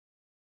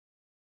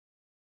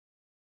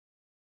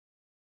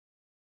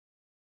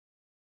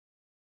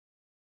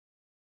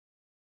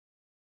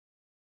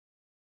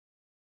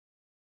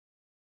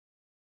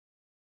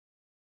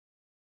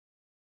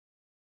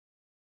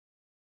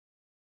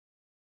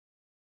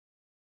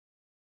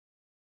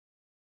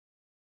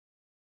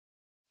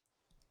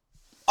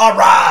All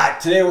right,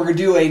 today we're going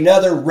to do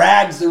another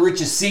Rags to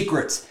Riches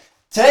Secrets.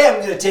 Today I'm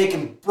going to take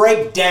and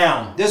break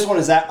down, this one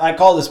is, I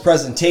call this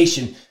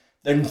presentation,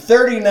 the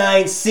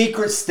 39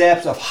 secret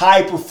steps of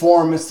high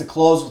performance to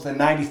close with a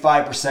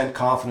 95%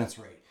 confidence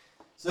rate.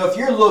 So if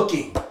you're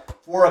looking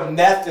for a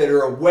method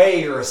or a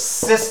way or a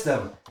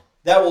system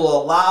that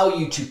will allow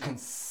you to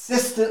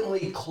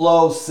consistently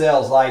close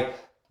sales, like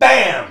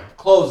bam,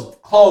 close,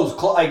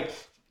 like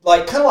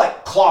kind of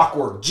like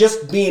clockwork,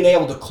 just being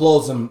able to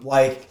close them,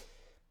 like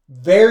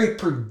very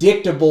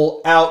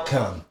predictable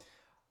outcome.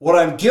 What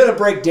I'm going to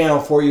break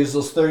down for you is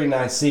those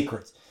 39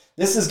 secrets.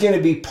 This is going to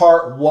be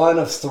part 1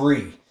 of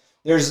 3.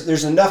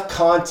 There's enough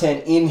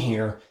content in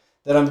here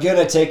that I'm going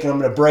to take and I'm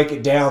going to break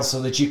it down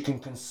so that you can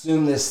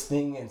consume this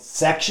thing in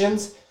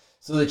sections,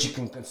 so that you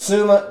can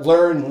consume it,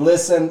 learn,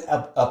 listen,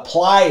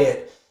 apply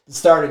it, and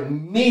start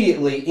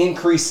immediately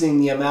increasing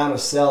the amount of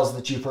sales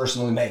that you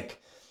personally make.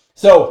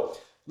 So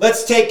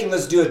let's take and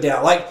let's do it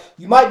down. Like,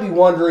 you might be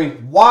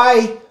wondering,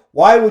 why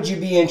would you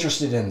be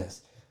interested in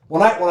this?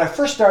 When I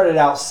first started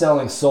out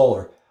selling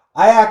solar,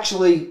 I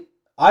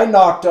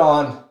knocked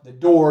on the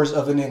doors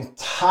of an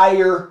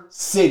entire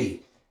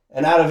city.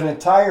 And out of an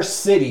entire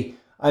city,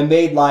 I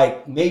made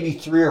like maybe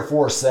 3 or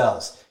 4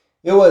 sales.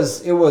 It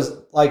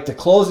was like the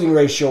closing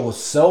ratio was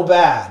so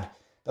bad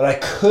that I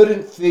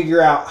couldn't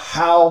figure out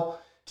how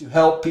to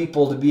help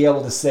people to be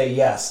able to say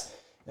yes.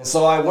 And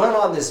so I went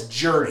on this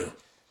journey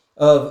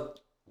of,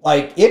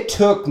 like, it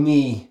took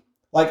me,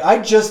 like, I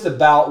just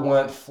about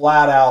went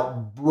flat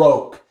out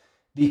broke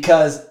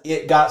because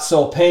it got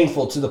so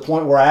painful, to the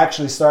point where I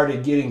actually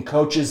started getting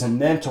coaches and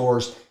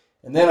mentors.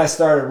 And then I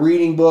started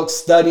reading books,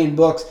 studying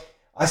books.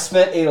 I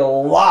spent a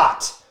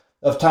lot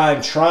of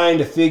time trying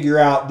to figure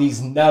out these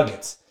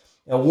nuggets.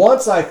 And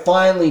once I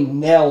finally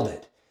nailed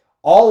it,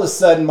 all of a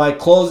sudden my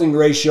closing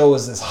ratio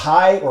was as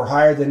high or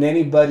higher than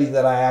anybody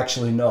that I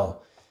actually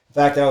know. In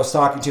fact, I was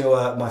talking to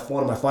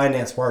one of my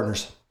finance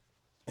partners,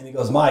 and he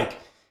goes, Mike,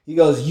 he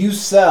goes, you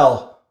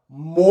sell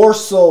more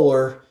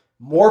solar,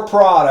 more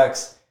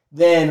products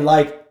than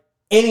like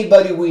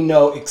anybody we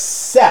know,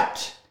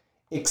 except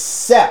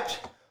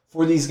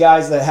for these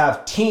guys that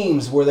have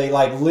teams where they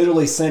like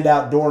literally send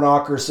out door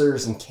knockers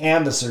and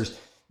canvassers.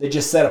 They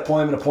just set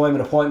appointment,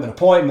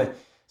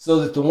 so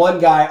that the one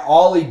guy,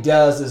 all he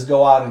does is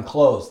go out and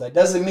close. That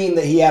doesn't mean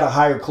that he had a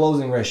higher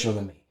closing ratio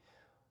than me.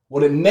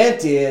 What it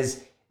meant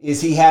is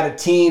he had a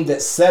team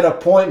that set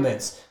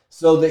appointments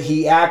so that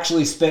he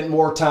actually spent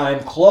more time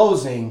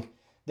closing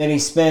than he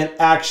spent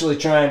actually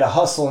trying to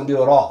hustle and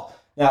do it all.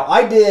 Now,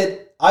 I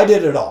did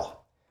it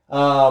all.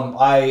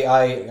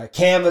 I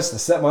canvassed, I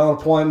set my own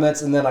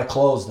appointments, and then I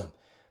closed them.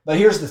 But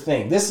here's the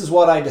thing. This is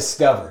what I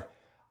discovered.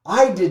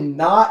 I did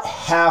not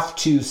have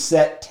to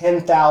set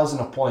 10,000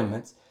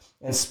 appointments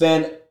and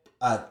spend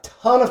a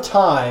ton of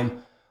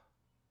time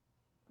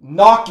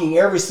knocking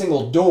every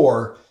single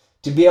door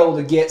to be able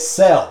to get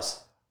sales.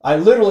 I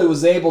literally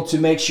was able to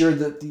make sure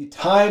that the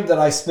time that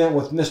I spent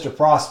with Mr.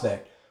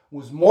 Prospect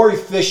was more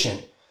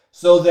efficient,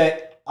 so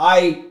that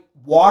I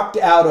walked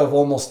out of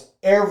almost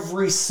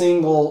every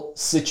single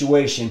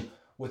situation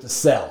with a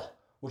sell,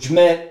 which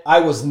meant I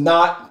was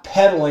not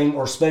peddling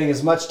or spending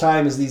as much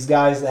time as these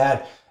guys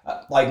that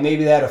had, like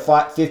maybe they had a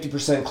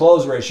 50%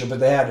 close ratio, but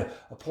they had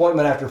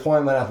appointment after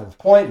appointment after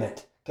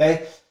appointment.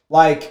 Okay,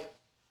 like,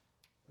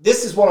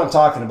 this is what I'm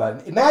talking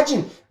about.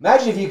 Imagine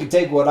if you could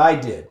take what I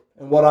did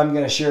and what I'm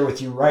going to share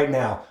with you right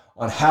now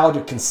on how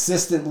to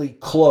consistently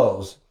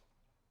close,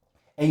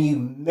 and you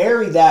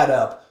marry that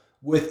up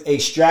with a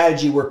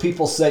strategy where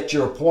people set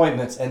your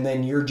appointments and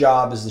then your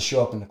job is to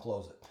show up and to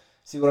close it.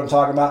 See what I'm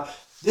talking about?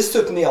 This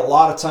took me a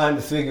lot of time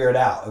to figure it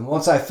out. And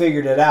once I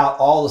figured it out,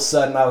 all of a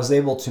sudden I was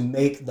able to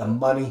make the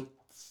money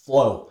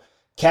flow.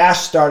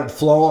 Cash started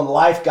flowing,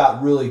 life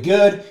got really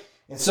good.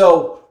 And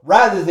so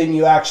rather than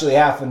you actually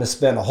having to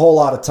spend a whole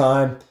lot of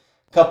time,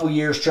 a couple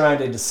years trying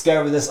to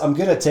discover this, I'm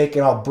going to take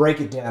and I'll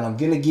break it down. I'm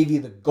going to give you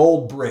the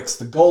gold bricks,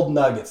 the gold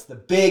nuggets, the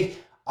big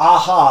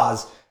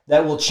ahas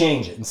that will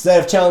change it.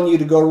 Instead of telling you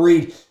to go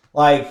read,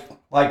 like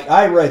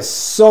I read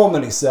so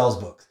many sales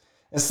books.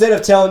 Instead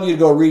of telling you to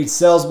go read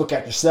sales book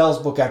after sales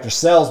book after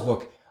sales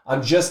book,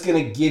 I'm just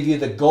going to give you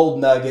the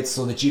gold nuggets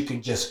so that you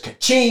can just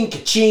ka-ching,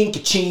 ka-ching,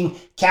 ka-ching,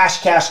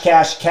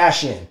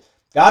 cash in.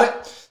 Got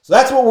it? So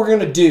that's what we're going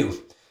to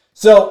do.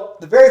 So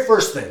the very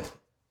first thing,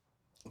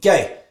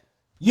 okay,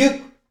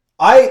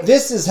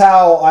 this is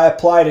how I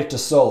applied it to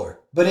solar,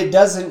 but it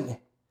doesn't,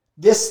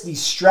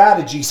 these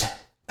strategies,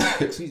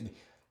 excuse me,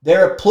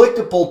 they're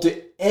applicable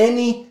to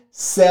any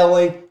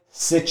selling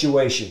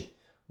situation.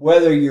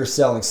 Whether you're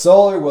selling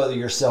solar, whether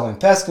you're selling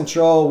pest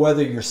control,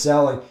 whether you're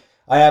selling,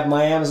 I have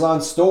my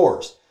Amazon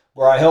stores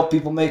where I help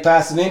people make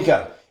passive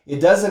income.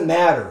 It doesn't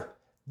matter.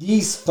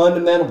 These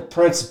fundamental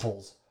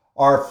principles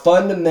are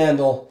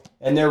fundamental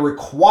and they're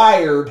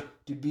required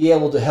to be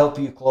able to help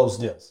you close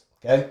deals.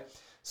 Okay?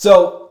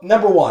 So,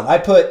 number 1,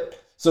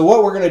 so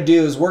what we're going to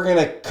do is we're going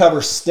to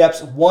cover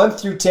steps 1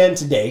 through 10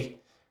 today.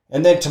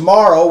 And then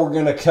tomorrow we're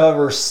going to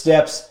cover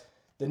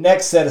the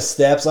next set of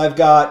steps.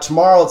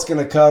 Tomorrow it's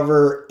going to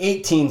cover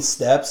 18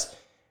 steps.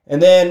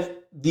 And then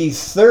the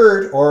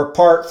third, or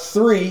part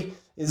 3,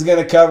 is going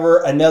to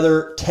cover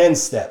another 10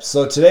 steps.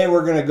 So today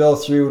we're going to go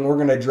through and we're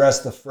going to address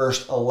the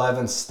first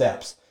 11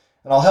 steps.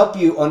 And I'll help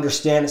you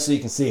understand it so you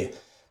can see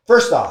it.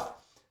 First off,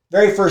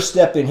 very first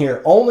step in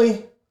here,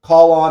 only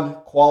call on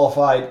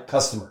qualified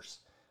customers.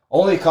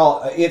 Only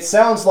call. It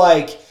sounds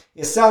like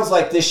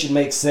this should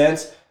make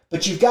sense,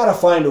 but you've got to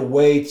find a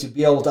way to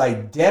be able to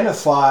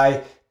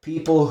identify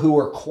people who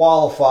are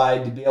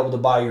qualified to be able to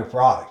buy your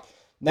product.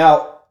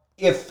 Now,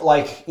 if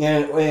like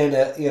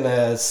in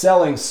a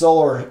selling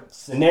solar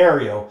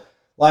scenario,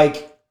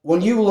 like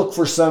when you look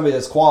for somebody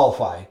that's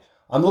qualified,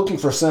 I'm looking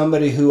for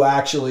somebody who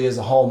actually is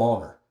a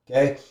homeowner,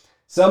 okay?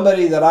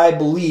 Somebody that I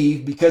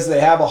believe, because they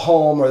have a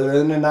home or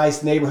they're in a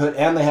nice neighborhood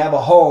and they have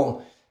a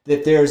home,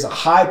 that there's a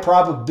high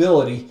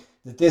probability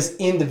that this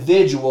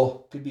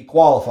individual could be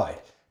qualified.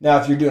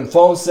 Now, if you're doing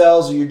phone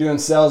sales or you're doing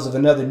sales of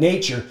another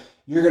nature,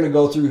 you're going to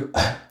go through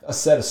a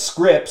set of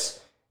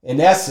scripts,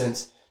 in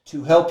essence,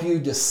 to help you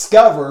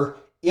discover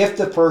if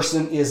the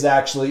person is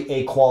actually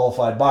a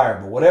qualified buyer.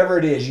 But whatever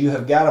it is, you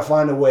have got to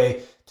find a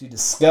way to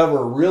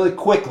discover really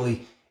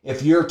quickly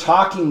if you're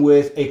talking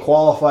with a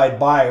qualified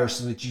buyer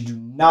so that you do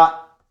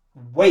not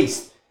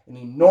waste an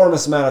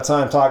enormous amount of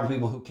time talking to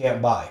people who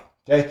can't buy.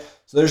 Okay?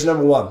 So there's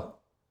number 1.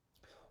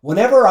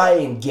 Whenever I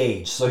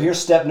engage, so here's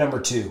step number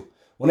 2.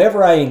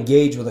 Whenever I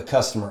engage with a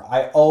customer,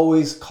 I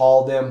always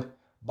call them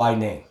by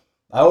name.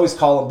 I always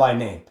call them by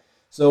name.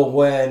 So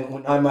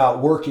when I'm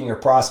out working or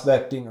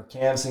prospecting or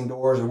canvassing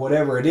doors or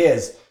whatever it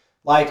is,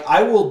 like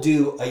I will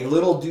do a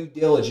little due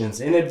diligence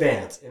in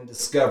advance and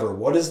discover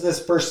what is this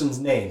person's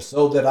name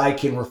so that I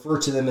can refer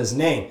to them as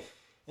name.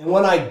 And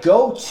when I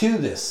go to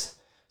this,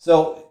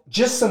 so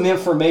just some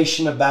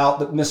information about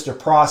Mr.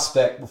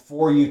 Prospect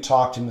before you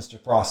talk to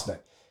Mr.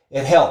 Prospect.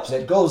 It helps.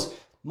 It goes,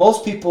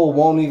 most people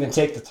won't even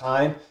take the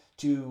time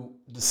to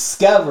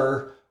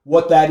discover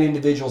what that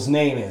individual's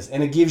name is,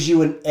 and it gives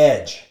you an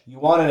edge. You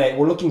want an edge.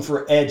 We're looking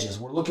for edges.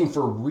 We're looking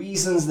for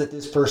reasons that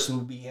this person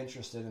would be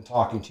interested in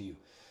talking to you.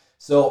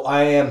 So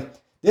I am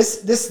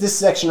this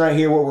section right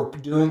here. What we're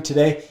doing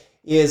today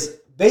is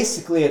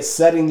basically it's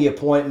setting the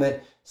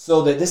appointment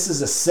so that this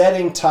is a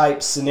setting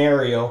type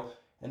scenario,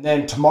 and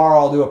then tomorrow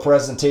I'll do a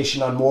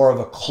presentation on more of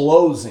a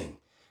closing.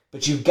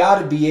 But you've got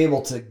to be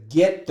able to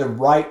get the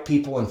right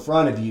people in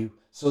front of you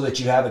so that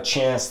you have a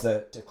chance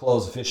to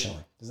close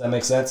efficiently. Does that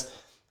make sense?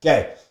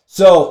 Okay,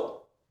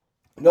 so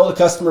know the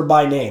customer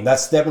by name.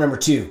 That's step number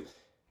 2.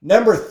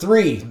 Number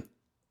 3,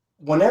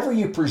 whenever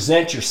you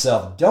present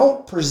yourself,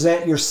 don't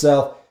present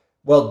yourself,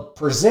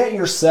 present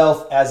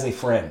yourself as a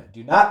friend.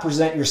 Do not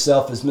present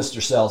yourself as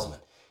Mr. Salesman.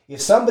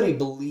 If somebody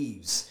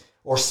believes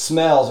or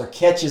smells or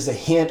catches a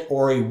hint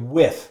or a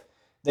whiff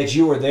that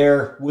you are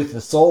there with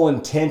the sole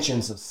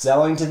intentions of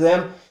selling to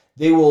them,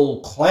 they will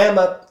clam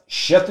up,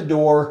 shut the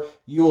door.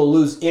 You will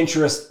lose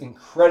interest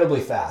incredibly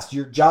fast.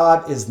 Your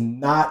job is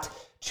not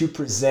to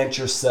present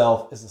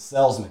yourself as a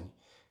salesman.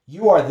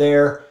 You are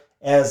there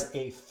as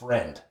a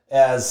friend,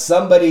 as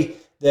somebody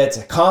that's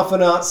a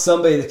confidant,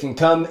 somebody that can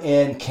come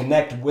and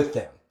connect with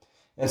them.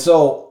 And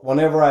so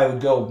whenever I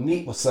would go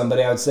meet with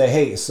somebody, I would say,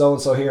 hey, is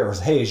so-and-so here? Or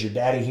hey, is your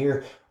daddy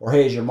here? Or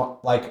hey, is your mom?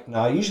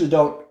 Now I usually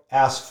don't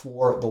ask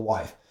for the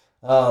wife.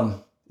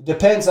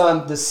 Depends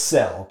on the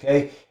cell,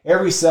 okay?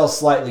 Every cell's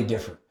slightly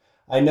different.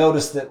 I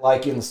noticed that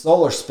like in the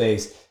solar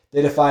space,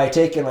 that if I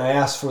take and I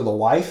ask for the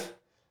wife,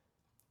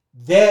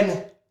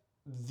 then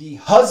the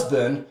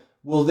husband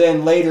will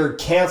then later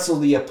cancel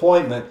the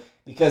appointment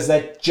because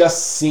that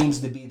just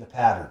seems to be the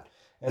pattern.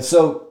 And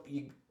so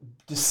you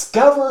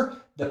discover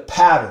the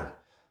pattern.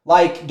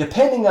 Like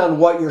depending on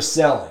what you're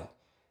selling,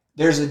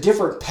 there's a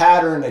different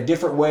pattern, a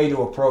different way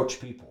to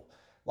approach people.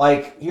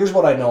 Like here's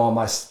what I know on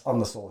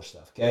the solar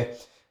stuff, okay?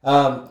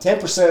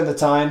 10% of the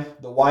time,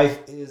 the wife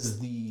is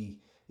the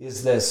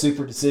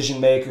super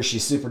decision maker.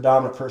 She's super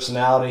dominant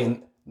personality,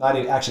 and not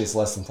even, actually it's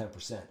less than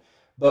 10%.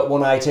 But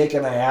when I take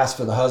and I ask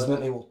for the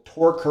husband, it will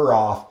torque her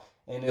off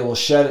and it will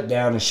shut it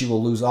down and she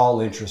will lose all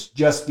interest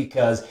just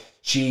because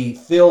she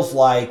feels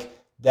like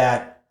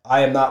that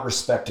I am not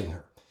respecting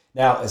her.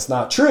 Now, it's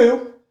not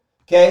true,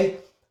 okay?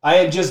 I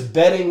am just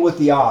betting with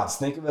the odds.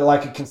 Think of it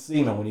like a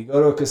casino. When you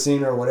go to a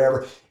casino or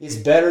whatever, it's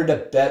better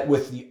to bet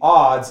with the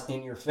odds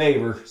in your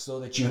favor so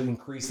that you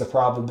increase the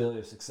probability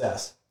of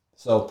success.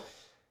 So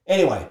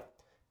anyway,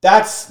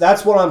 that's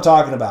what I'm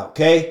talking about,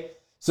 okay?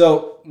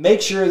 So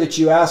make sure that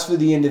you ask for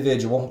the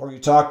individual or you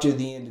talk to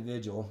the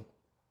individual,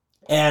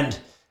 and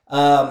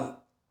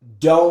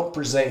don't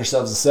present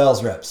yourself as a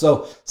sales rep.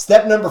 So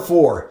step number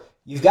 4,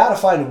 you've got to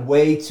find a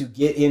way to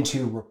get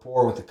into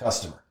rapport with the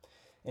customer.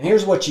 And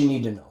here's what you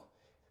need to know.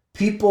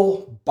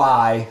 People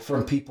buy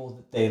from people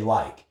that they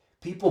like.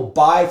 People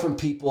buy from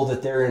people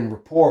that they're in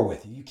rapport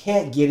with. You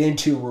can't get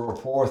into a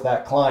rapport with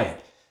that client.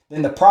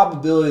 Then the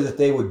probability that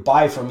they would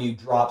buy from you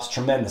drops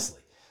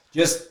tremendously.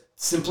 Just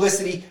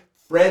simplicity,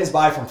 friends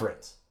buy from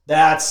friends.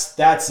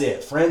 That's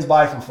it. Friends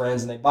buy from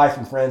friends, and they buy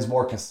from friends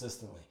more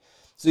consistently.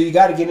 So you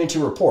got to get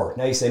into rapport.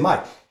 Now you say,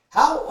 Mike,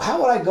 how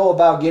would I go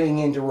about getting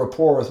into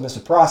rapport with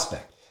Mr.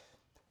 Prospect?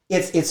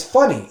 It's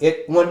funny.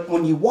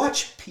 When you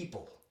watch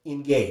people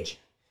engage.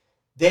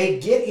 They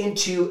get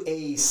into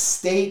a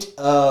state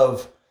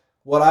of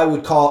what I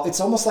would call, it's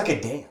almost like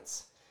a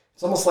dance.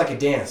 It's almost like a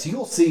dance.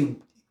 You'll see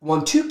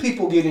when two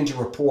people get into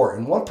rapport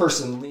and one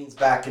person leans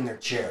back in their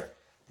chair,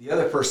 the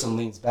other person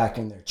leans back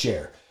in their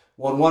chair.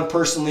 When one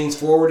person leans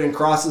forward and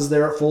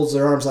folds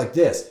their arms like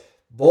this,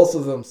 both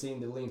of them seem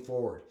to lean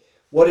forward.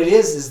 What it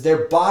is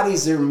their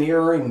bodies are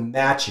mirroring,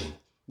 matching.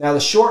 Now, the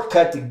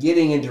shortcut to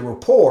getting into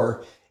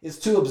rapport is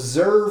to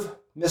observe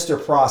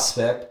Mr.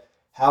 Prospect,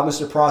 how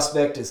Mr.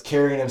 Prospect is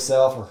carrying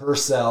himself or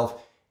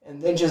herself,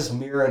 and then just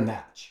mirror and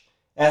match.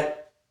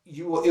 It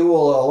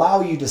will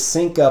allow you to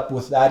sync up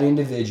with that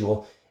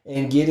individual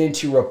and get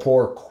into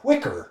rapport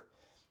quicker.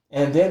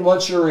 And then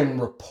once you're in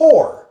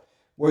rapport,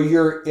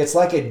 where it's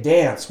like a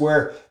dance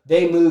where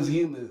they move,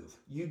 you move.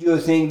 You do a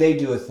thing, they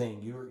do a thing.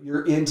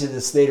 You're into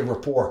the state of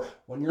rapport.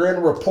 When you're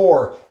in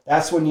rapport,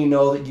 that's when you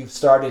know that you've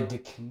started to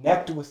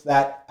connect with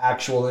that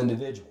actual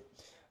individual.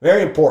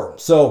 Very important.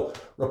 So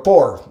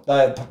rapport,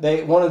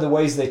 one of the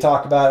ways they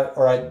talk about it,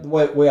 or the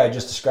way I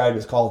just described it,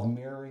 is called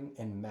mirroring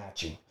and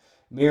matching.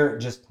 Mirror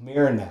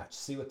and match.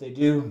 See what they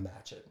do,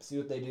 match it. See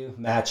what they do,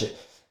 match it.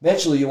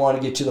 Eventually you want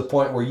to get to the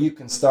point where you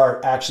can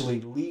start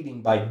actually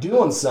leading by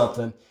doing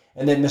something,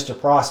 and then Mr.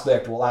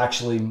 Prospect will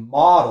actually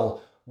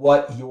model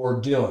what you're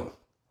doing.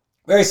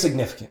 Very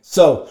significant.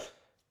 So,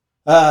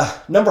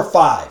 number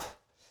 5.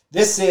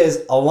 This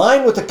is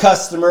align with the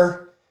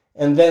customer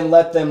and then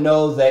let them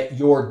know that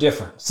you're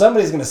different.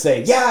 Somebody's going to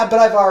say, yeah, but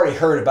I've already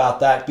heard about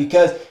that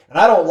and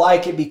I don't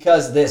like it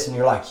because of this. And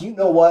you're like, you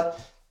know what?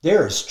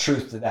 There is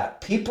truth to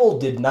that. People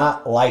did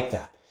not like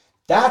that.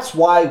 That's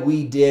why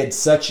we did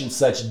such and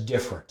such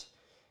different.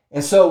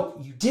 And so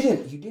you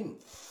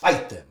didn't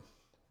fight them,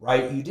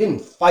 right? You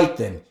didn't fight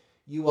them.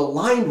 You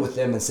aligned with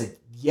them and said,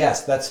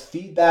 yes, that's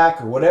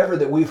feedback or whatever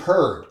that we've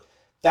heard.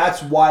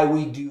 That's why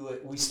we do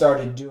it. We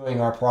started doing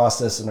our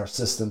process and our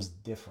systems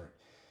different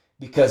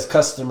because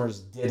customers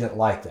didn't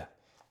like that.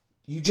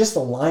 You just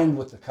aligned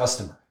with the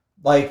customer.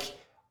 Like,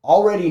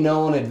 already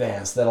know in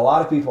advance that a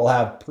lot of people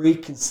have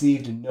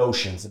preconceived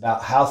notions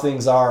about how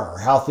things are or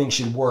how things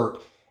should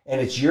work. And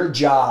it's your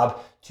job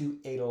to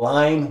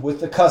align with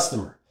the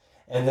customer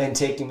and then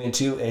take them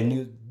into a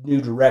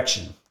new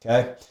direction.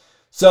 Okay.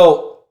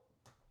 So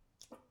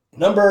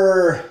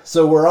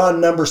we're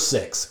on number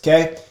 6.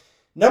 Okay.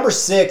 Number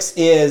 6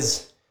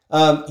 is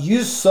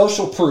use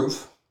social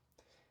proof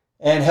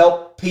and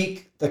help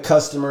pique the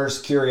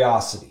customer's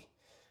curiosity.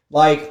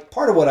 Like,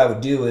 part of what I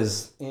would do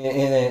is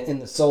in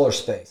the solar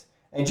space,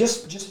 and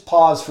just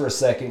pause for a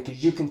second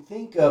because you can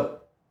think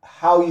of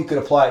how you could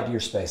apply it to your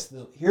space.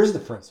 Here's the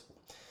principle.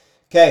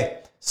 Okay,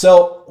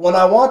 so when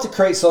I want to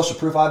create social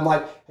proof, I'm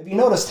like, have you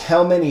noticed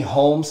how many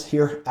homes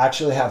here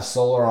actually have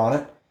solar on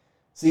it?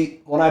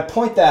 See, when I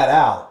point that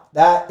out,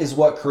 that is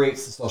what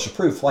creates the social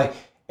proof. Like,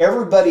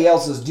 everybody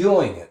else is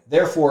doing it,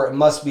 therefore it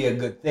must be a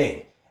good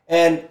thing.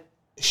 And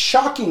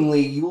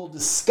shockingly, you will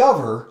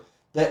discover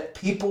that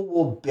people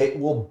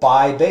will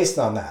buy based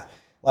on that.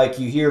 Like,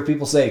 you hear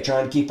people say,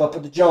 trying to keep up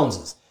with the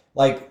Joneses.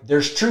 Like,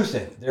 there's truth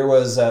in it. There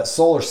was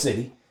Solar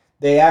City.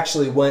 They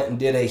actually went and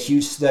did a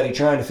huge study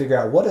trying to figure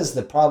out what is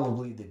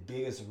probably the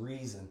biggest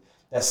reason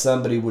that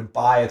somebody would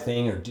buy a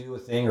thing or do a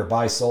thing or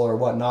buy solar or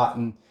whatnot.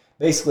 And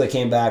basically it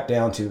came back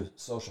down to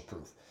social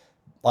proof.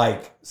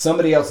 Like,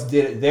 somebody else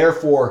did it.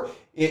 Therefore,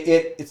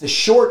 it's a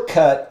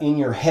shortcut in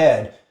your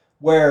head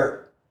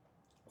where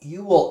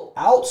you will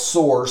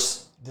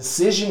outsource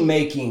decision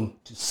making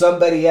to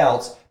somebody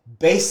else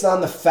based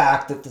on the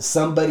fact that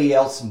somebody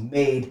else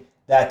made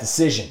that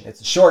decision.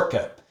 It's a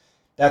shortcut.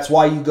 That's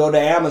why you go to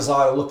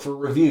Amazon and look for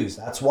reviews.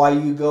 That's why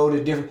you go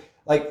to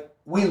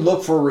we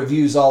look for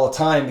reviews all the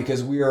time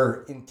because we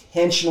are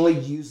intentionally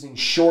using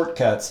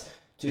shortcuts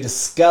to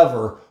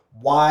discover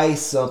why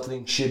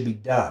something should be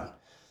done.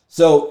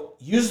 So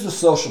use the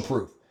social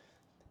proof.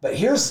 But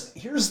here's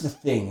the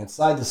thing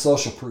inside the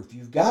social proof.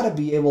 You've got to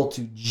be able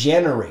to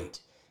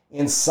generate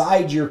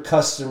inside your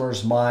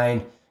customer's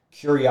mind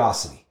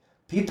curiosity.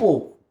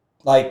 People,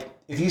 like,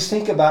 if you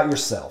think about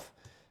yourself,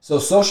 so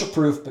social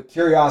proof, but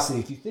curiosity,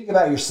 if you think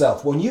about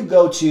yourself, when you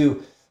go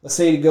to, let's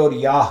say you go to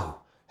Yahoo,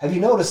 have you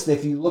noticed that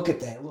if you look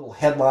at the little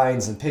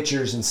headlines and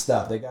pictures and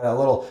stuff, they got a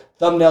little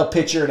thumbnail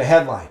picture and a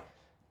headline.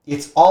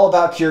 It's all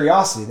about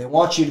curiosity. They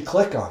want you to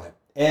click on it.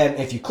 And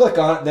if you click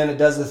on it, then it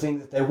does the thing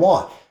that they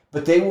want.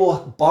 But they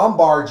will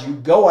bombard you,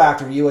 go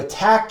after you,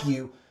 attack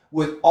you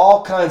with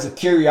all kinds of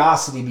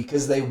curiosity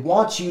because they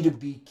want you to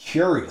be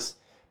curious.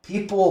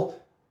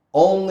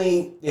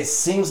 It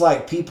seems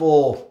like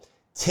people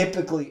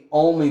typically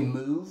only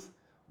move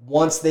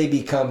once they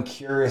become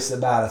curious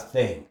about a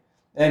thing.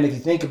 And if you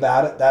think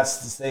about it, that's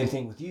the same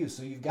thing with you.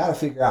 So you've got to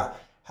figure out,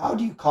 how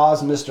do you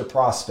cause Mr.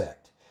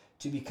 Prospect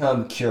to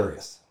become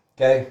curious?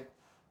 Okay?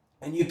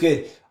 And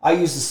I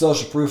use the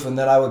social proof, and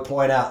then I would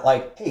point out,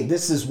 like, hey,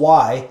 this is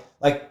why,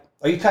 like,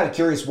 are you kind of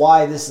curious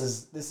why this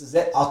is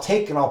it? I'll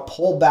take and I'll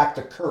pull back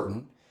the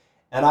curtain,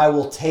 and I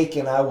will take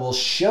and I will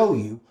show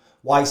you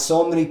why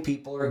so many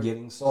people are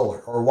getting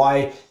solar, or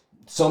why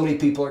so many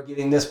people are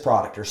getting this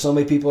product, or so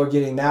many people are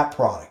getting that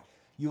product.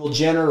 You will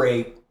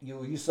generate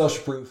you'll use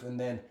social proof and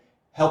then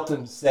help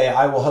them say,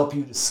 I will help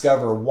you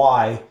discover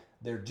why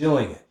they're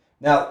doing it.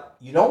 Now,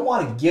 you don't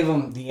want to give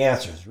them the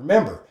answers.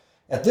 Remember,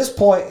 at this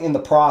point in the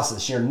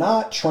process, you're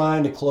not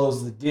trying to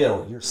close the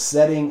deal. You're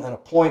setting an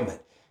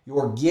appointment.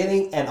 You're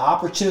getting an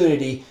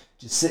opportunity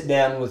to sit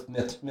down with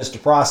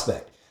Mr.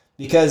 Prospect,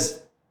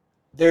 because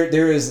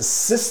there is a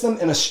system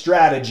and a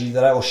strategy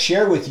that I will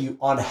share with you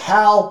on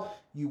how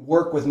you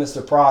work with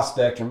Mr.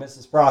 Prospect or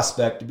Mrs.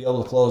 Prospect to be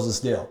able to close this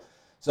deal.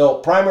 So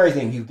primary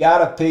thing, you've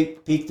got to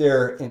pique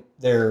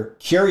their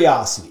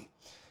curiosity.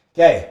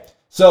 Okay,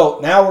 so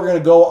now we're going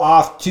to go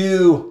off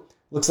to,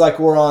 looks like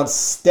we're on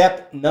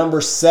step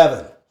number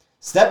 7.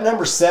 Step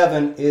number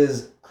 7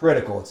 is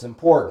critical. It's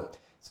important.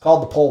 It's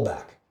called the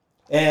pullback.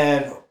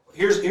 And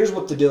here's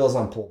what the deal is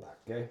on pullback,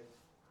 okay?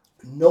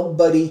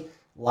 Nobody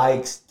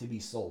likes to be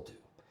sold to,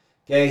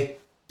 okay?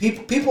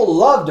 People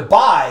love to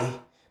buy,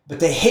 but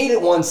they hate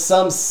it when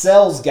some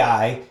sales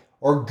guy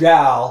or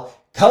gal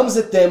comes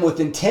at them with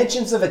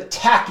intentions of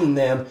attacking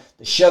them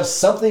to shove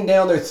something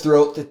down their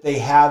throat that they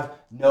have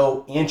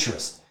no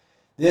interest.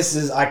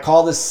 I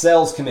call this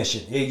sales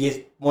commission.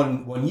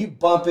 When you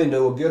bump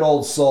into a good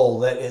old soul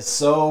that is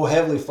so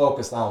heavily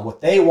focused on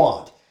what they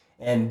want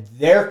and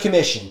their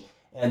commission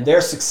and their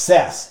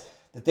success,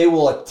 that they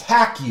will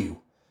attack you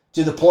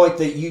to the point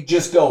that you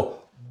just go,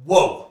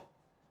 whoa,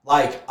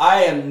 like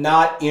I am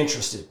not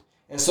interested.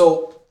 And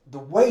so the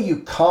way you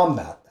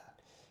combat that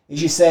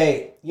is you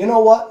say, you know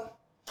what?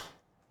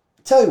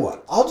 Tell you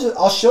what,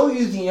 I'll show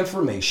you the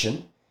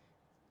information,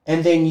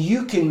 and then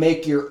you can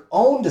make your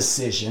own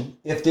decision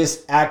if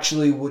this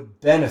actually would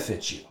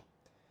benefit you.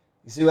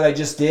 You see what I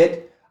just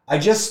did? I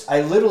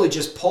literally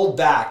just pulled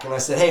back and I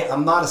said, hey,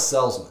 I'm not a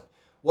salesman.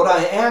 What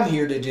I am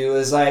here to do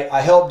is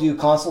I help do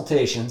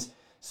consultations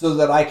so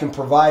that I can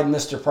provide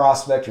Mr.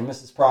 Prospect or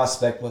Mrs.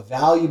 Prospect with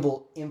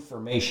valuable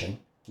information.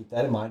 Keep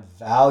that in mind,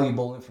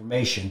 valuable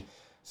information,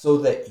 so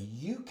that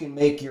you can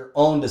make your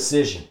own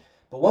decision.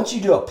 But once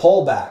you do a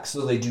pullback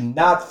so they do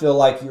not feel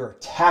like you're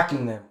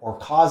attacking them or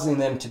causing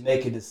them to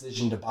make a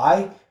decision to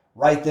buy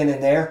right then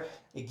and there,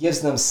 it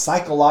gives them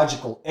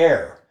psychological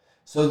air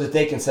so that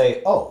they can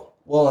say, oh,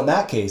 well, in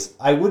that case,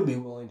 I would be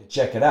willing to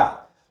check it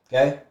out.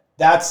 Okay?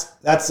 That's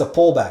a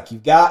pullback.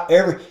 You've got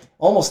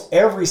almost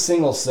every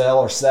single sale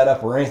or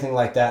setup or anything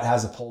like that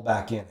has a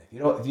pullback in it.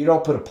 If you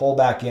don't put a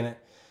pullback in it,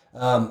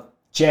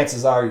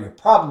 chances are you're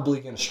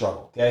probably going to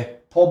struggle. Okay?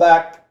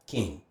 Pullback,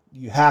 king.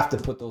 You have to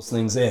put those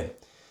things in.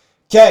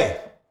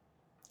 Okay,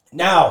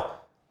 now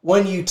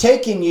when you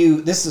take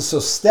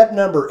step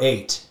number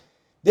 8.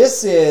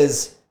 This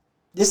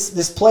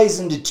plays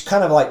into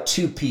kind of like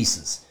two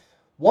pieces.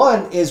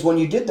 One is when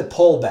you did the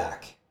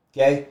pullback,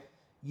 okay,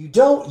 you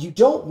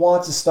don't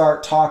want to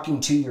start talking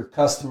to your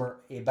customer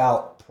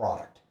about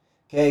product.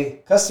 Okay,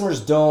 customers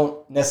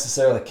don't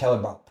necessarily care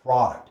about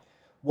product.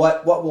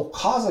 What will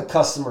cause a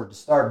customer to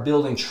start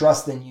building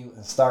trust in you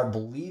and start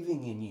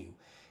believing in you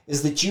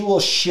is that you will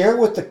share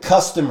with the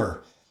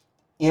customer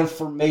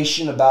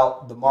information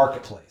about the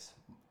marketplace,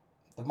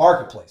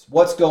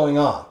 what's going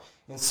on.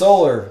 In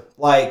solar,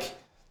 like,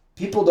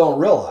 people don't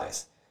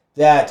realize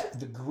that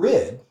the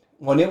grid,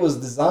 when it was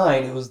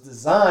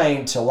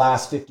designed to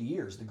last 50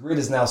 years. The grid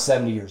is now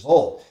 70 years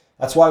old.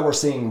 That's why we're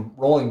seeing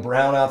rolling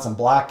brownouts and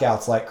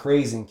blackouts like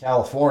crazy in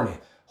California.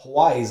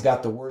 Hawaii's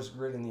got the worst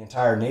grid in the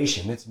entire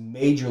nation. It's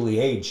majorly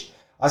aged.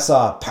 I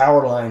saw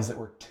power lines that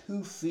were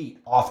 2 feet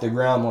off the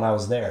ground when I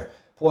was there.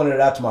 Pointed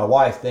it out to my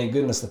wife. Thank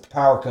goodness the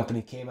power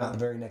company came out the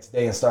very next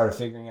day and started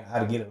figuring out how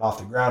to get it off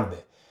the ground a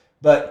bit.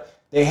 But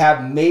they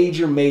have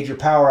major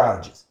power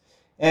outages.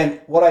 And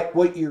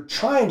what you're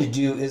trying to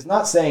do is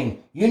not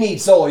saying, you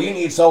need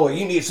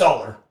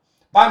solar.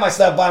 Buy my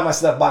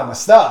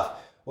stuff.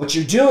 What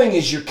you're doing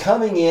is you're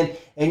coming in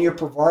and you're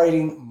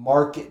providing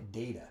market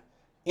data,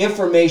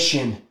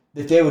 information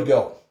that they would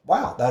go,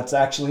 wow, that's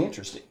actually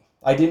interesting.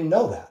 I didn't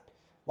know that.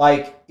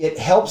 Like, it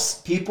helps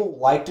people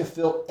like to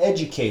feel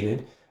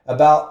educated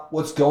about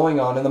what's going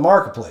on in the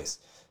marketplace.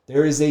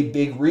 There is a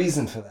big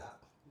reason for that.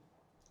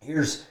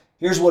 Here's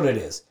what it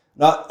is.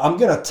 Now, I'm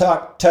going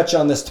to touch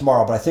on this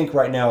tomorrow, but I think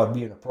right now would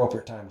be an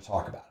appropriate time to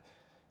talk about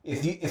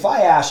it. If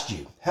I asked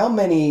you how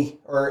many,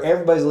 or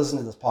everybody's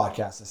listening to this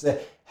podcast, I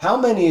said, how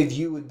many of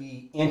you would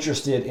be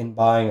interested in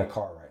buying a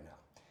car right now?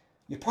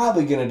 You're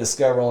probably going to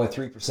discover only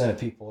 3% of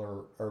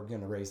people are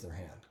going to raise their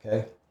hand,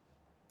 okay?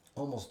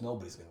 Almost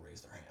nobody's going to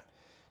raise their hand,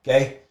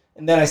 okay?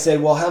 And then I said,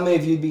 well, how many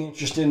of you would be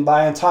interested in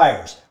buying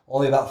tires?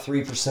 Only about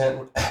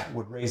 3%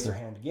 would raise their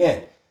hand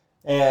again.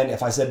 And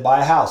if I said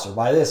buy a house or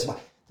buy this,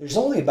 there's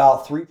only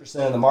about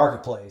 3% of the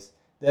marketplace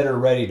that are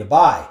ready to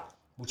buy,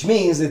 which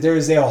means that there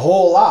is a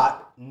whole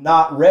lot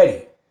not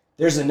ready.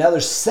 There's another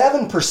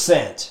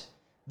 7%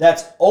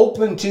 that's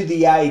open to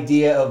the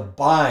idea of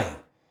buying.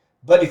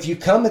 But if you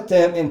come at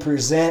them and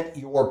present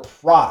your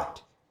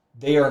product,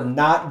 they are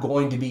not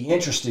going to be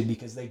interested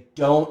because they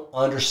don't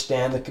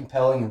understand the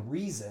compelling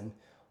reason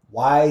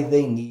why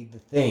they need the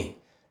thing.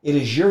 It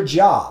is your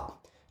job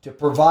to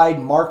provide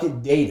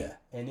market data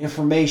and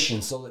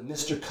information so that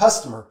Mr.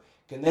 Customer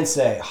can then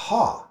say,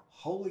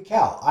 holy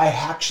cow, I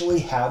actually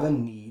have a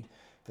need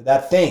for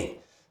that thing.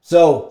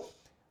 So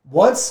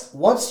once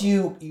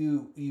you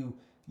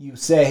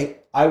say,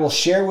 I will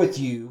share with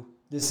you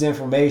this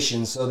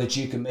information so that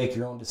you can make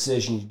your own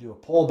decision, you do a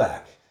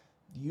pullback.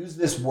 Use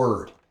this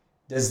word.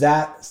 Does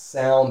that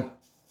sound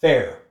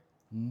fair?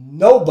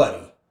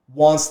 Nobody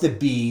wants to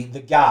be the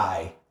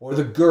guy or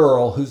the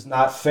girl who's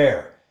not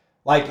fair.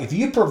 Like if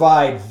you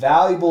provide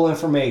valuable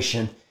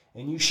information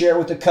and you share it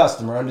with the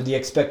customer under the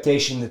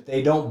expectation that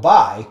they don't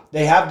buy,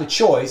 they have the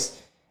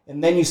choice,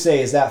 and then you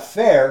say, is that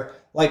fair?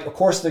 Like, of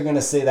course they're going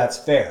to say that's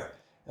fair.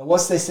 And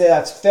once they say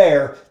that's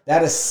fair,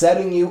 that is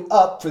setting you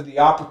up for the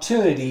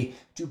opportunity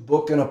to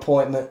book an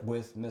appointment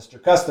with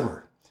Mr.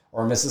 Customer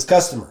or Mrs.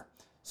 Customer.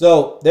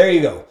 So there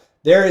you go.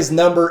 There is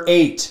number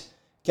 8.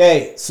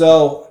 Okay,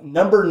 so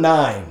number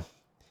 9.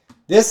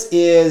 This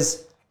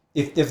is,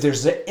 if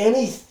there's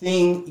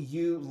anything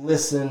you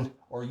listen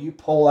or you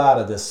pull out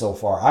of this so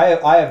far,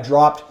 I have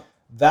dropped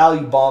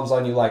value bombs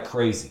on you like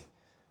crazy.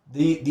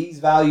 These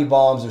value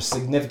bombs are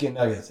significant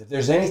nuggets. If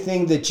there's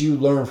anything that you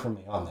learn from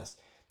me on this,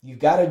 you've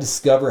got to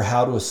discover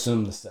how to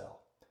assume the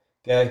sell.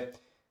 Okay?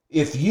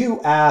 If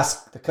you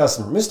ask the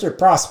customer, Mr.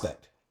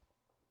 Prospect,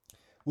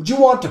 would you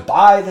want to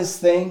buy this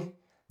thing?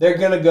 They're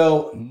going to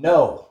go,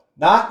 no.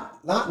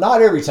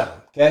 Not every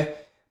time, okay?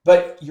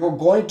 But you're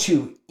going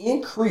to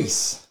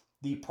increase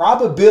the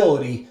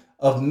probability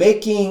of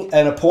making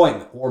an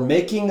appointment or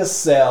making a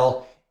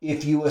sell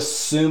if you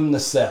assume the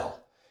sell.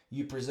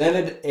 You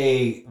presented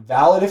a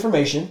valid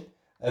information,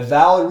 a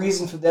valid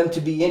reason for them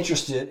to be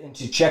interested and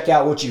to check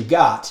out what you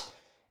got.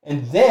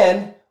 And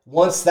then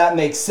once that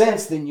makes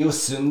sense, then you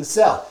assume the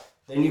sell.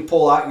 Then you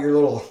pull out your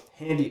little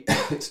handy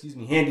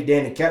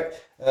dandy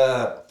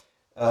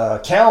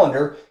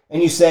calendar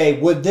and you say,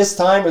 would this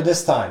time or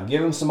this time?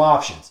 Give them some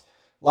options.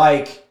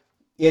 Like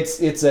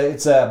it's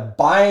a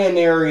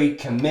binary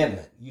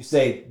commitment. You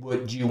say,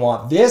 do you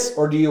want this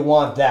or do you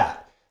want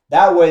that?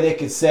 That way they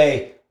could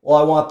say, well,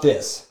 I want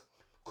this.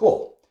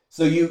 Cool.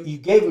 So you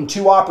gave them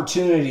 2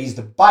 opportunities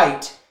to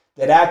bite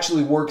that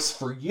actually works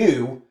for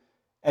you.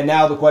 And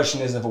now the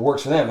question is if it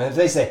works for them. And if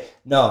they say,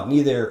 no,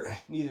 neither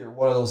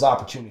one of those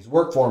opportunities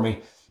work for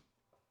me,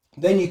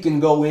 then you can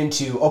go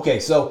into, okay,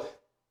 so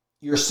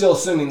you're still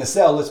assuming the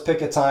sell. Let's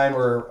pick a time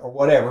or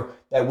whatever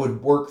that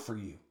would work for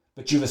you.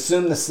 But you've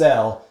assumed the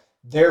sell,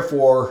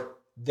 therefore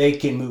they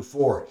can move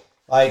forward.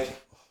 Like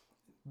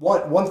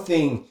one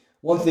thing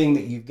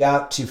that you've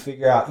got to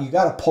figure out, you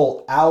got to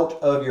pull out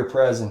of your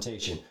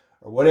presentation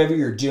or whatever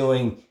you're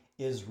doing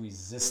is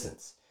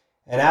resistance.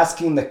 And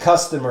asking the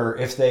customer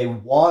if they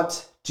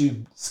want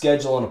to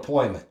schedule an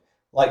appointment,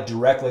 like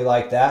directly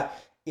like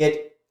that,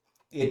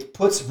 it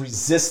puts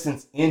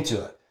resistance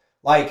into it.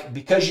 Like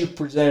because you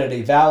presented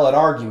a valid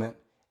argument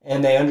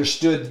and they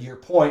understood your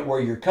point where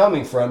you're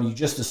coming from, you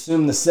just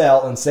assume the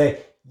sell and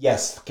say,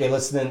 yes, okay,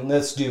 let's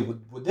do,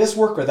 would this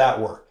work or that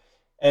work?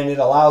 And it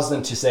allows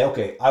them to say,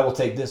 okay, I will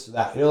take this or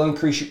that.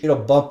 It'll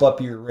bump up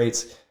your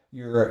rates,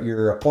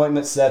 your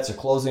appointment sets or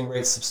closing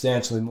rates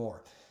substantially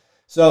more.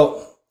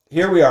 So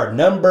here we are,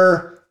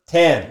 number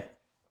 10.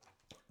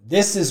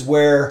 This is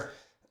where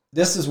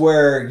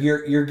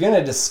you're going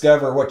to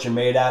discover what you're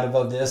made out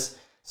of this.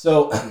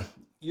 So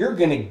you're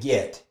going to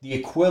get the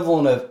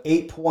equivalent of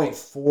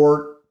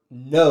 8.4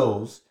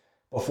 no's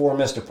before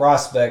Mr.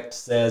 Prospect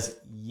says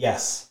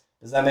yes.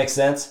 Does that make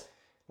sense?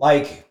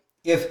 Like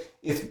if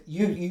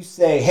you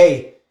say,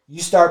 hey,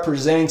 you start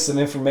presenting some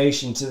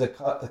information to the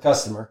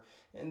customer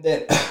and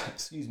then,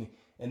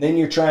 and then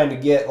you're trying to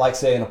get, like,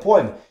 say, an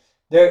appointment,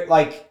 they're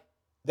going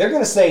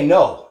to say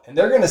no. And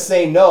they're going to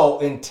say no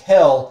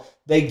until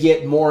they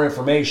get more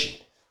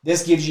information.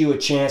 This gives you a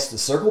chance to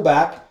circle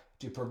back,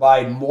 to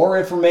provide more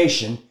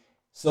information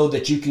so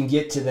that you can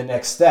get to the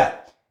next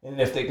step. And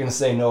if they're going to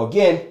say no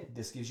again,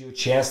 this gives you a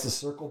chance to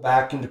circle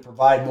back and to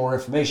provide more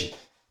information.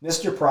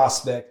 Mr.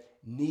 Prospect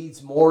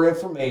needs more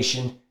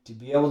information to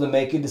be able to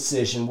make a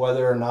decision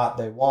whether or not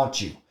they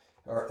want you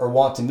or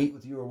want to meet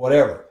with you or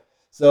whatever.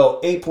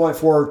 So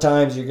 8.4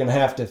 times you're going to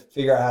have to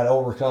figure out how to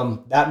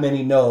overcome that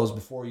many no's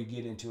before you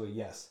get into a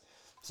yes.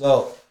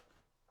 So,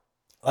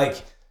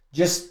 like,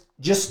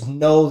 just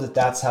know that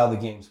that's how the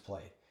game's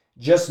played.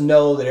 Just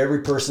know that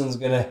every person's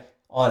going to,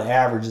 on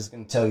average, is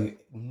going to tell you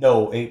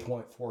no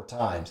 8.4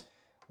 times.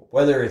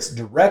 Whether it's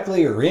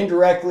directly or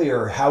indirectly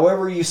or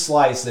however you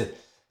slice it,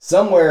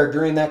 somewhere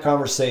during that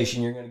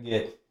conversation, you're going to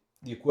get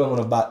the equivalent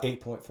of about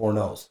 8.4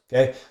 no's.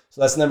 Okay?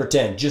 So that's number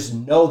 10. Just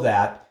know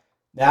that.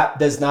 That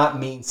does not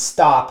mean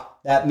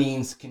stop. That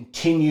means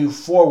continue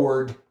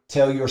forward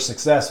till you're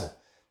successful.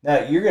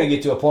 Now, you're going to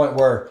get to a point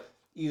where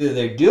either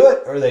they do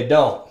it or they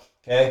don't.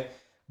 Okay?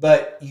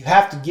 But you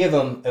have to give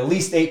them at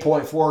least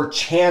 8.4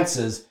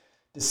 chances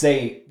to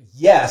say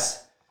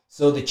yes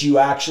so that you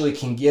actually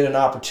can get an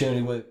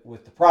opportunity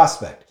with the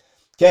prospect.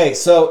 Okay,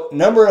 so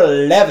number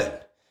 11.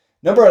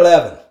 Number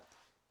 11.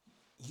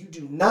 You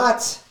do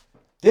not...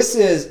 This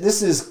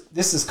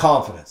is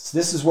confidence.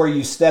 This is where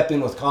you step in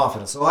with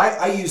confidence. So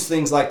I use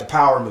things like the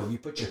power move. You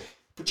put your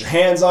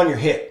hands on your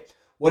hip.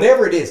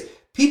 Whatever it is,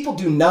 People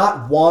do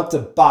not want to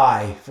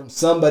buy from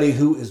somebody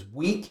who is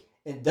weak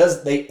and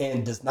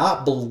does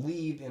not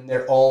believe in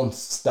their own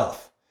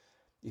stuff.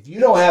 If you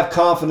don't have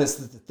confidence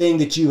that the thing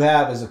that you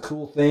have is a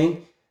cool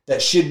thing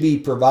that should be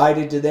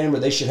provided to them or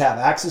they should have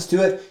access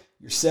to it,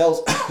 your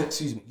sales,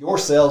 your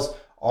sales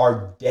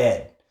are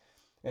dead.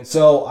 And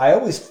so I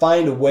always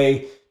find a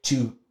way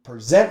to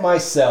present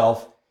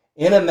myself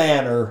in a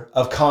manner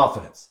of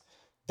confidence.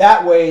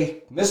 That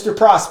way, Mr.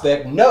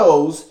 Prospect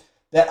knows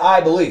that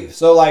I believe.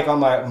 So like on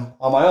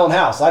my own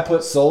house, I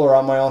put solar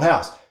on my own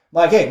house.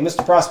 Like, hey,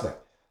 Mr. Prospect,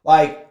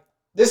 like,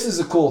 this is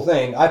a cool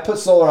thing. I put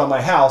solar on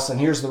my house, and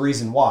here's the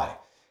reason why.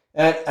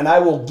 And I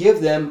will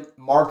give them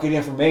market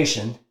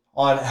information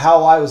on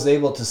how I was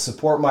able to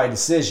support my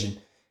decision.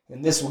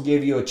 And this will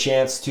give you a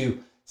chance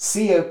to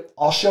see it.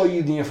 I'll show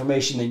you the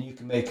information, and you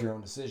can make your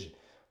own decision.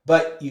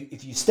 But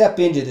if you step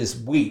into this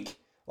weak,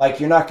 like,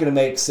 you're not going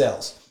to make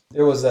sales.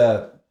 There was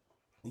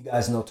you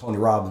guys know Tony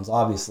Robbins,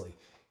 obviously.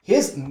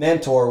 His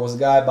mentor was a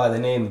guy by the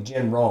name of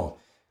Jim Rohn.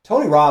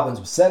 Tony Robbins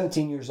was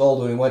 17 years old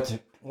when he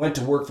went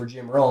to work for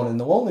Jim Rohn, and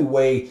the only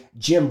way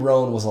Jim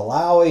Rohn was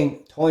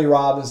allowing Tony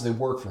Robbins to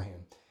work for him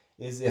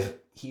is if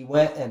he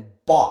went and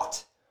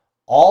bought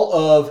all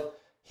of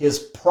his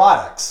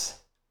products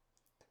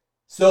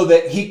so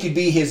that he could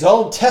be his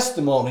own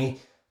testimony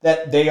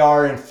that they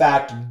are in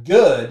fact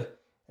good,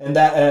 and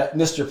that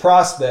Mr.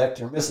 Prospect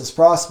or Mrs.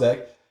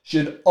 Prospect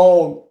should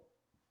own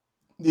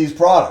these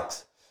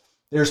products.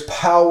 There's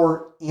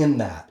power in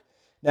that.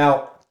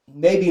 Now,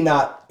 maybe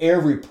not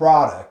every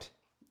product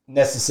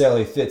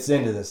necessarily fits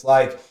into this.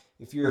 Like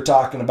if you're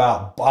talking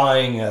about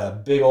buying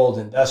a big old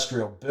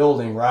industrial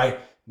building, right?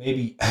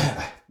 Maybe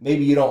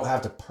you don't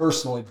have to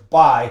personally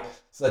buy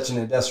such an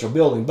industrial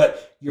building,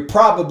 but you're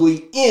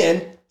probably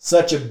in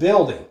such a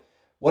building.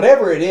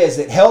 Whatever it is,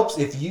 it helps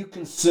if you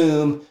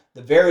consume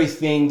the very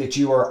thing that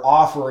you are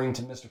offering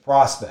to Mr.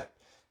 Prospect.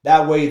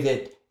 That way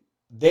that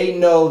they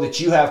know that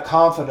you have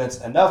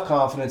enough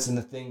confidence in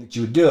the thing that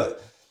you would do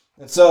it.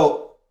 And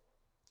so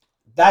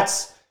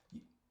that's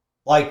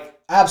like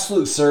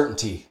absolute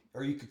certainty,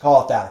 or you could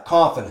call it that,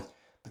 confidence.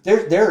 But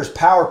there's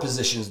power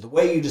positions, the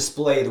way you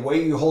display, the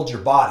way you hold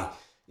your body.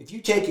 If you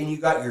take and you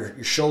got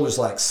your shoulders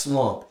like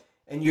slumped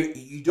and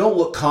you don't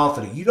look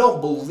confident, you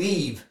don't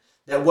believe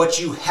that what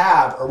you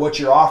have or what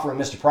you're offering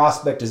Mr.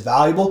 Prospect is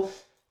valuable,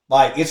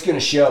 like it's going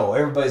to show.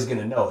 Everybody's going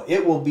to know it.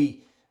 It will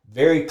be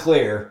very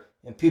clear,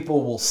 and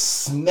people will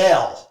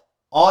smell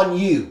on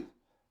you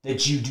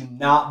that you do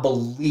not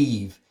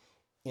believe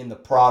in the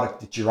product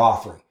that you're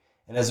offering.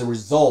 And as a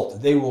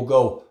result, they will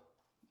go,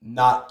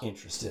 not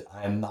interested.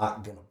 I am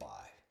not going to buy.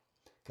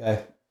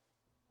 Okay?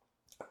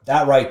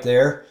 That right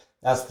there,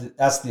 that's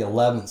the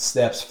 11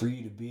 steps for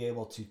you to be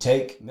able to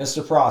take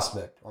Mr.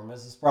 Prospect or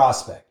Mrs.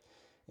 Prospect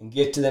and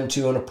get to them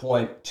to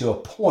a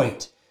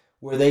point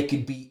where they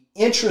could be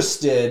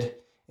interested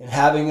in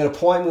having an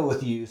appointment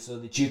with you so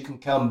that you can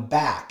come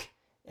back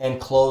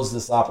and close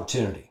this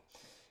opportunity.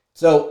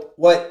 So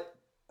what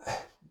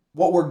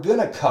we're going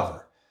to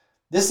cover,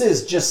 this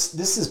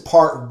is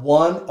part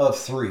 1 of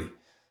 3.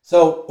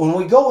 So when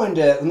we go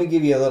into, let me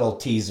give you a little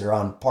teaser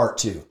on part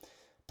 2.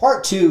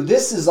 Part 2,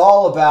 this is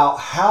all about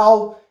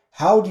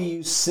how do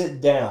you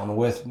sit down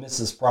with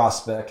Mrs.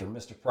 Prospect or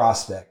Mr.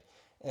 Prospect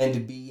and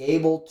to be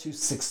able to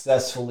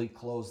successfully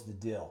close the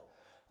deal.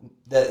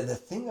 The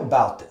thing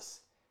about this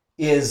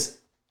is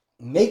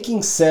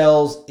making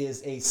sales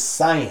is a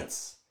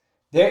science.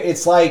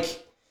 It's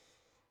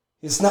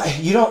not,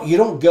 you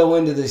don't go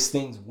into these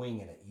things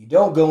winging it. You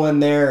don't go in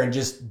there and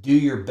just do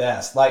your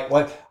best.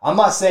 I'm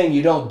not saying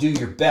you don't do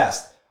your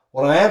best.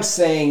 What I am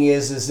saying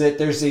is that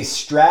there's a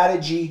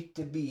strategy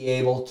to be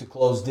able to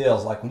close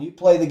deals. Like when you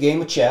play the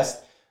game of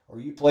chess or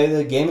you play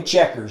the game of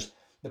checkers,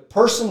 the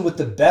person with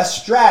the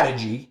best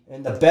strategy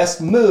and the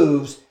best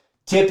moves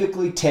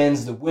typically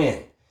tends to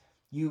win.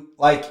 You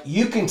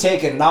can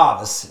take a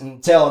novice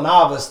and tell a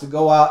novice to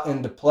go out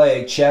and to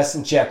play chess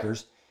and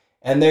checkers,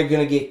 and they're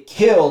going to get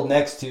killed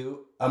next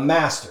to a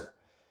master.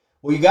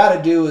 What you got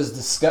to do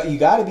is you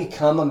got to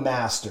become a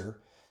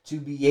master to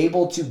be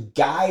able to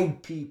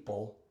guide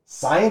people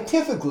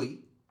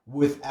scientifically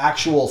with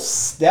actual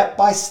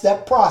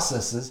step-by-step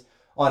processes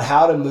on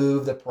how to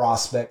move the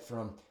prospect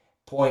from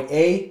point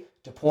A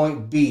to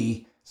point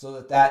B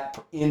so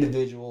that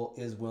individual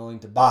is willing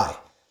to buy.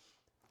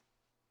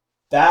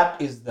 That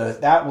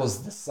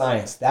was the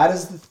science. That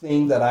is the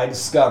thing that I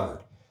discovered.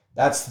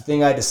 That's the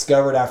thing I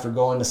discovered after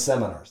going to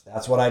seminars.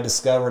 That's what I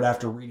discovered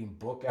after reading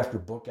book after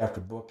book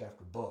after book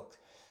after book.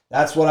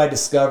 That's what I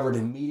discovered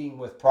in meeting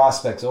with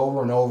prospects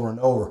over and over and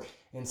over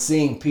and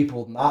seeing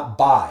people not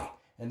buy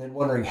and then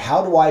wondering,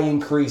 how do I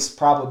increase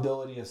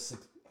probability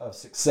of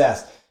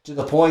success to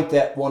the point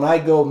that when I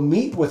go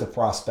meet with a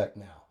prospect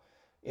now,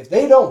 if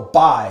they don't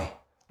buy,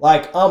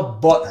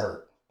 I'm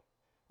butthurt.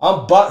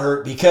 I'm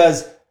butthurt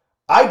because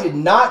I did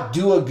not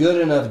do a good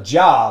enough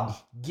job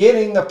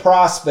getting the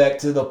prospect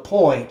to the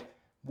point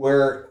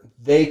where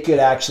they could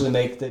actually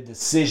make the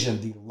decision,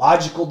 the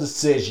logical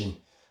decision,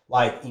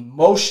 like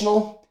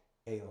emotional,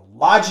 a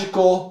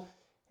logical,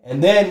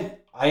 and then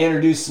I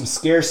introduced some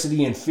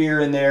scarcity and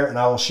fear in there, and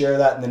I will share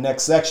that in the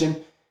next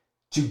section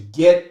to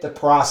get the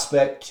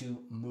prospect to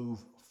move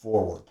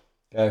forward.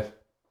 Okay?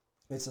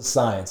 It's a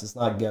science. It's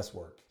not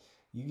guesswork.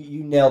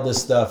 You nail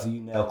this stuff.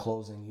 You nail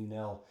closing. You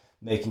nail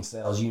making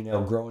sales. You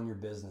nail growing your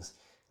business.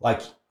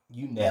 Like,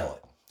 you nail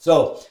it.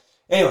 So,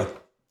 anyway,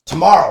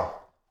 tomorrow,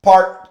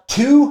 part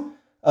 2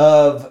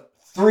 of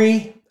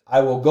 3,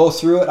 I will go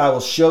through it. I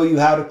will show you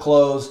how to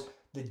close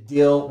the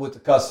deal with the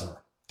customer.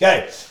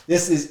 Okay,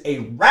 this is a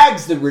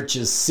Rags to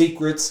Riches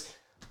Secrets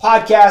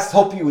podcast.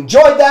 Hope you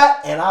enjoyed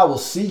that, and I will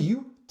see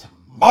you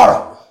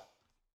tomorrow.